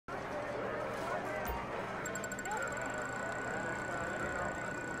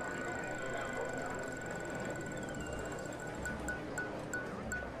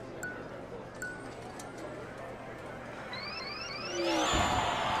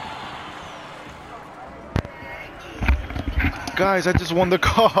guys, I just won the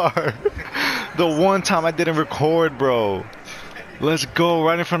car. The one time I didn't record, bro. Let's go,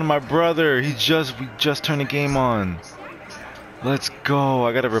 right in front of my brother. We just turned the game on. Let's go.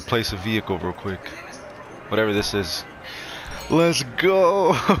 I gotta replace a vehicle real quick. Whatever this is. Let's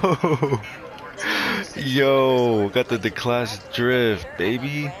go. Yo, got the Declasse drift,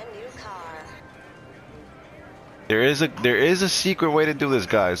 baby. There is a secret way to do this,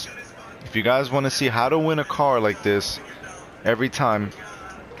 guys. If you guys want to see how to win a car like this every time,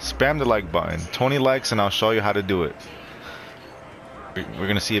 spam the like button. 20 likes and I'll show you how to do it. We're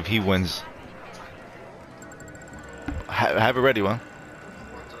gonna see if he wins. Have it ready, man.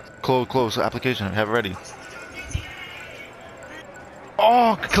 Close application. Have it ready.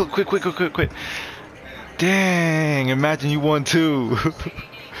 Oh, quick. Dang, imagine you won too.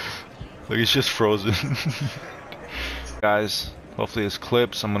 Like, it's just frozen. Guys, hopefully this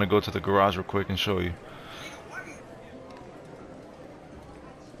clips. I'm gonna go to the garage real quick and show you.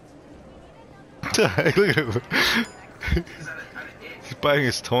 Look at him. He's biting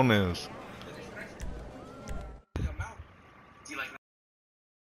his toenails.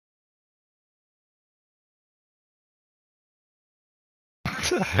 What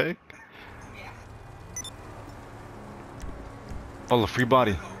the heck? Oh, a free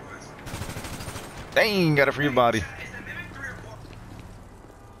body. Dang, got a free body.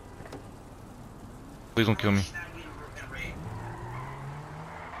 Please don't kill me.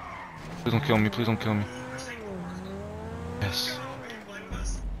 Please don't kill me, please don't kill me. Yes.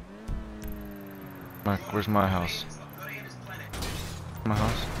 Where's my house? My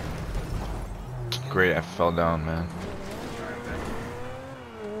house? Great, I fell down, man.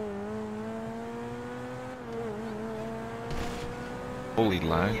 Holy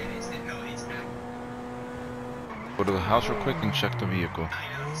lag. Go to the house real quick and check the vehicle.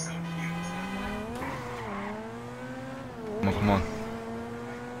 Come on.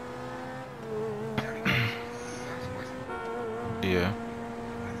 Yeah.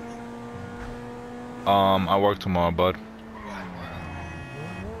 I work tomorrow, bud.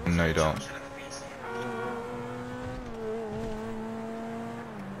 No, you don't.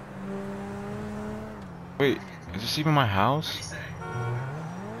 Wait, is this even my house?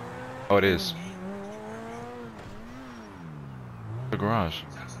 Oh, it is. The garage.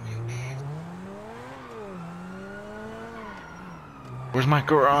 Where's my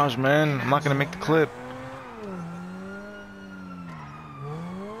garage, man? I'm not gonna make the clip.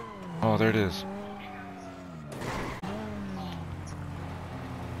 Oh, there it is.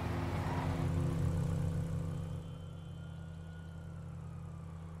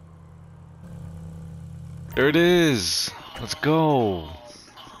 There it is. Let's go.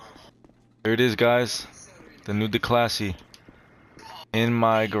 There it is, guys. The new Declasse in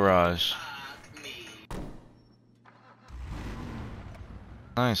my garage.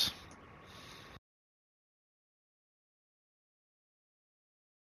 Nice.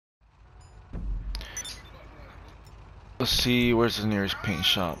 Let's see, where's the nearest paint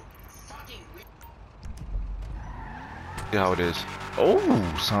shop? See how it is.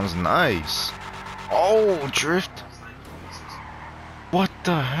 Oh, sounds nice. Oh, drift. What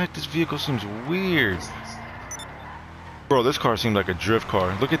the heck? This vehicle seems weird. Bro, this car seems like a drift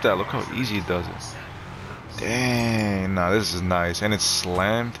car. Look at that. Look how easy it does it. Dang, nah, this is nice. And it's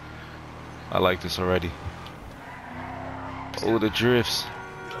slammed. I like this already. Oh, the drifts.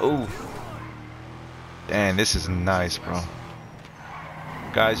 Oh. Dang, this is nice, bro.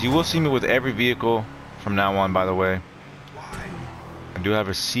 Guys, you will see me with every vehicle from now on, by the way. I do have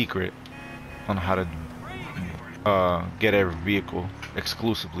a secret on how to get every vehicle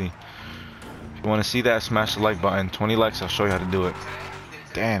exclusively. If you want to see that, smash the like button. 20 likes, I'll show you how to do it.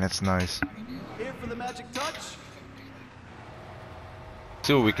 Damn, that's nice. Here for the magic touch.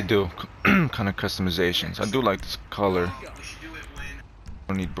 See what we can do. Kind of customizations. I do like this color.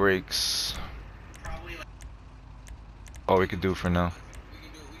 Don't need brakes. All we could do for now.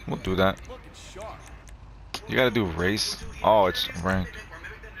 We'll do that. You gotta do race. Oh, it's rank.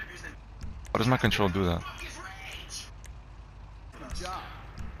 How does my control do that?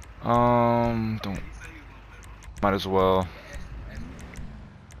 Don't. Might as well.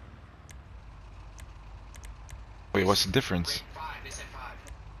 Wait, what's the difference?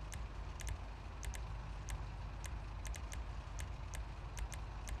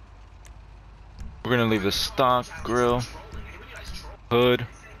 We're gonna leave the stock grill, hood.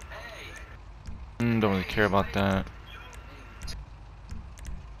 Don't really care about that.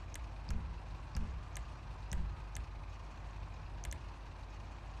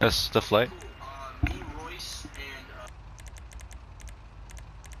 That's the flight.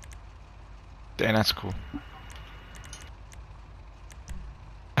 Dang, that's cool.